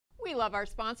We love our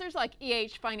sponsors like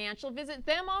Financial. Visit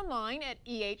them online at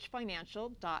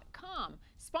ehfinancial.com.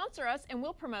 Sponsor us and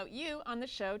we'll promote you on the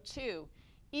show too.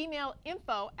 Email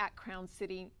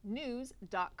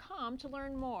info@crowncitynews.com to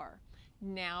learn more.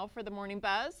 Now for the Morning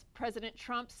Buzz. President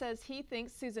Trump says he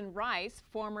thinks Susan Rice,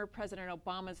 former President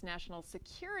Obama's national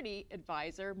security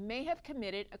advisor, may have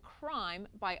committed a crime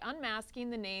by unmasking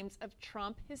the names of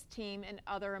Trump, his team, and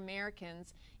other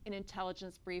Americans in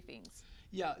intelligence briefings.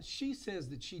 Yeah, she says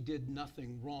that she did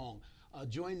nothing wrong.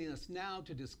 Joining us now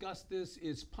to discuss this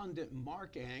is pundit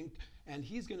Marc Ang, and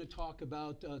he's going to talk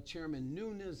about Chairman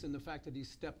Nunes and the fact that he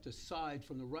stepped aside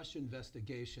from the Russia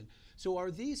investigation. So are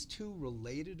these two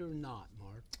related or not,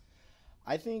 Marc?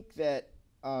 I think that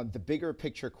the bigger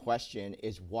picture question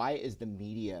is, why is the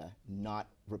media not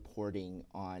reporting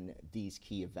on these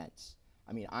key events?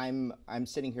 I mean, I'm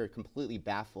sitting here completely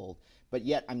baffled, but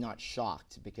yet I'm not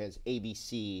shocked because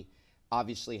ABC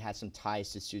obviously has some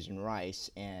ties to Susan Rice.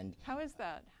 And how is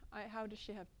that? How did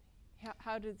she have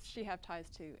ties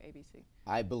to ABC?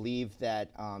 I believe that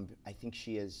I think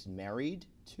she is married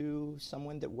to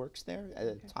someone that works there,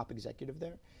 a top executive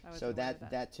there. So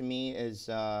that to me is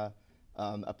a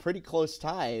pretty close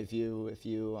tie, if you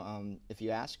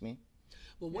ask me.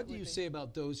 Well, what do you say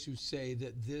about those who say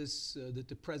that that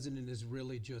the president is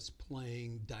really just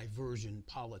playing diversion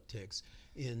politics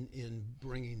in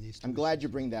bringing these two I'm glad you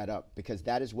bring that up, because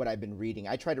that is what I've been reading.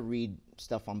 I try to read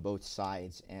stuff on both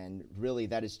sides, and really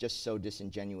that is just so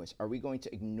disingenuous. Are we going to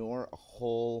ignore a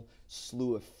whole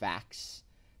slew of facts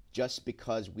just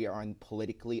because we are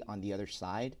politically on the other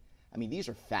side? I mean, these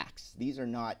are facts. These are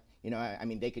not, I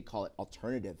mean, they could call it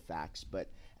alternative facts, but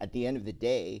at the end of the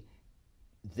day,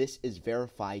 this is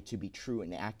verified to be true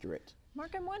and accurate.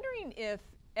 Marc, I'm wondering if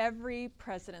every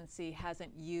presidency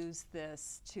hasn't used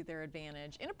this to their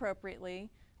advantage inappropriately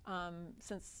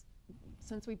since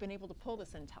we've been able to pull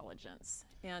this intelligence,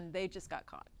 and they just got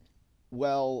caught.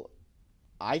 Well,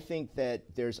 I think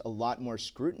that there's a lot more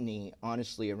scrutiny,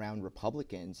 honestly, around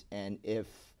Republicans, and if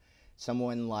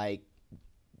someone like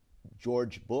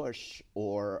George Bush,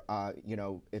 or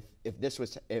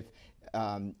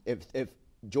if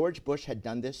George Bush had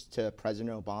done this to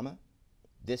President Obama,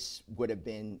 this would have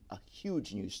been a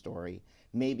huge news story,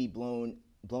 maybe blown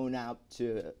out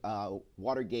to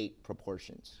Watergate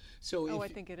proportions. So I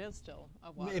think it is still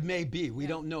a Watergate. It may be. We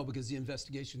don't know, because the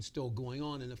investigation's still going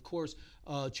on. And of course,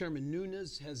 Chairman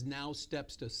Nunes has now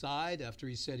stepped aside after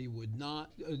he said he would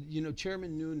not.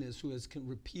 Chairman Nunes, who has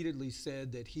repeatedly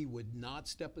said that he would not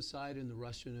step aside in the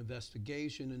Russian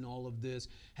investigation and all of this,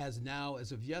 has now,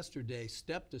 as of yesterday,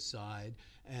 stepped aside,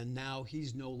 and now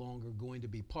he's no longer going to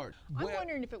be part. I'm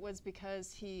wondering if it was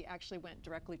because he actually went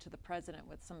directly to the president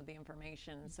with some of the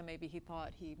information, so maybe he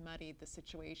thought he muddied the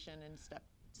situation and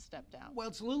stepped out. Well,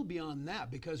 it's a little beyond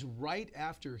that, because right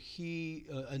after he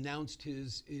announced he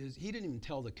didn't even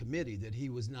tell the committee that he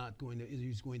was going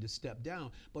to step down.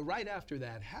 But right after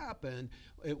that happened,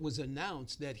 it was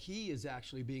announced that he is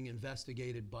actually being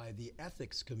investigated by the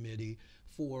ethics committee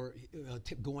for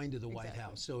going to the White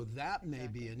House. So that may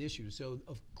be an issue. So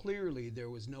clearly there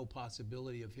was no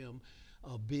possibility of him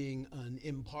being an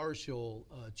impartial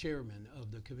chairman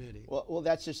of the committee. Well,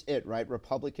 that's just it, right?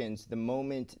 Republicans, the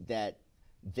moment that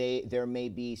there may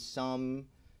be some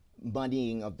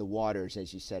muddying of the waters,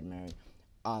 as you said, Mary,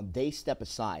 they step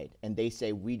aside and they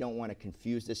say, we don't want to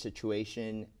confuse the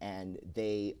situation, and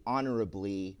they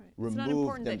honorably remove themselves. It's not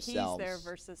important that he's there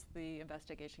versus the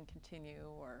investigation continue,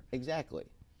 or exactly.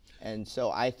 And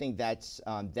so I think that's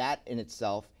that in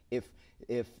itself. If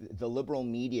the liberal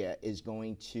media is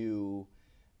going to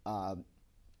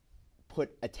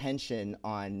put attention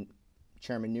on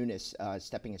Chairman Nunes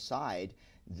stepping aside,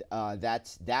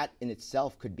 that in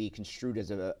itself could be construed as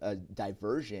a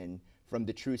diversion from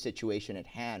the true situation at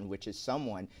hand, which is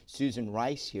Susan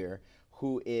Rice here,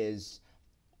 who is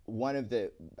one of the,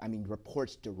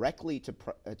 reports directly to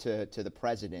the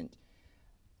president,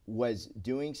 was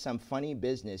doing some funny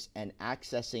business and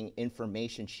accessing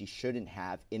information she shouldn't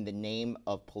have in the name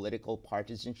of political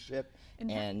partisanship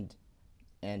and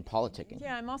politicking.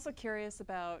 Yeah, I'm also curious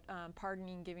about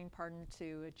giving pardon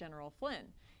to General Flynn,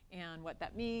 and what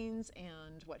that means,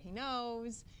 and what he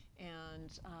knows,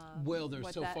 and well, they're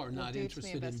so far not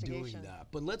interested in doing that.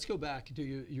 But let's go back to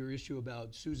your issue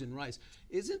about Susan Rice.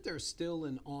 Isn't there still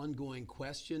an ongoing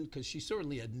question? Because she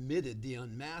certainly admitted the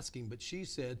unmasking, but she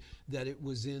said that it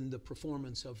was in the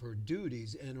performance of her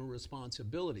duties and her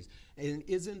responsibilities. And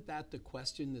isn't that the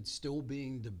question that's still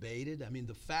being debated? I mean,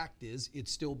 the fact is,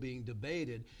 it's still being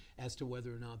debated as to whether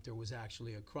or not there was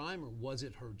actually a crime, or was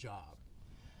it her job?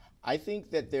 I think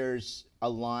that there's a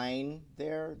line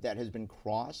there that has been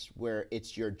crossed where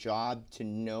it's your job to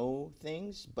know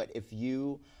things, but if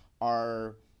you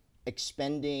are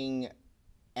expending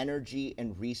energy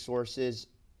and resources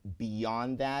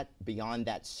beyond that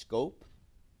scope,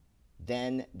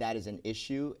 then that is an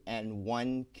issue, and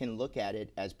one can look at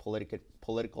it as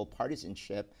political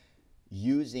partisanship,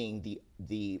 using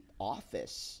the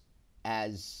office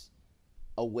as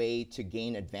a way to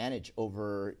gain advantage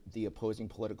over the opposing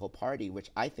political party,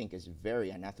 which I think is very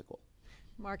unethical.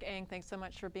 Marc Ang, thanks so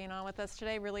much for being on with us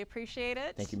today. Really appreciate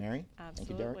it. Thank you, Mary. Absolutely. Thank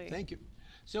you, Derek. Thank you.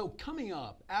 So coming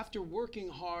up, after working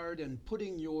hard and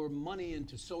putting your money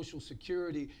into Social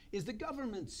Security, is the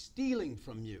government stealing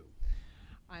from you?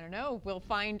 I don't know. We'll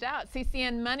find out.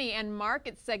 CCN Money and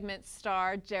Market segment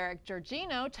star Derek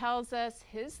Georgino tells us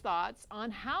his thoughts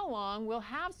on how long we'll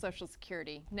have Social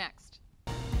Security. Next.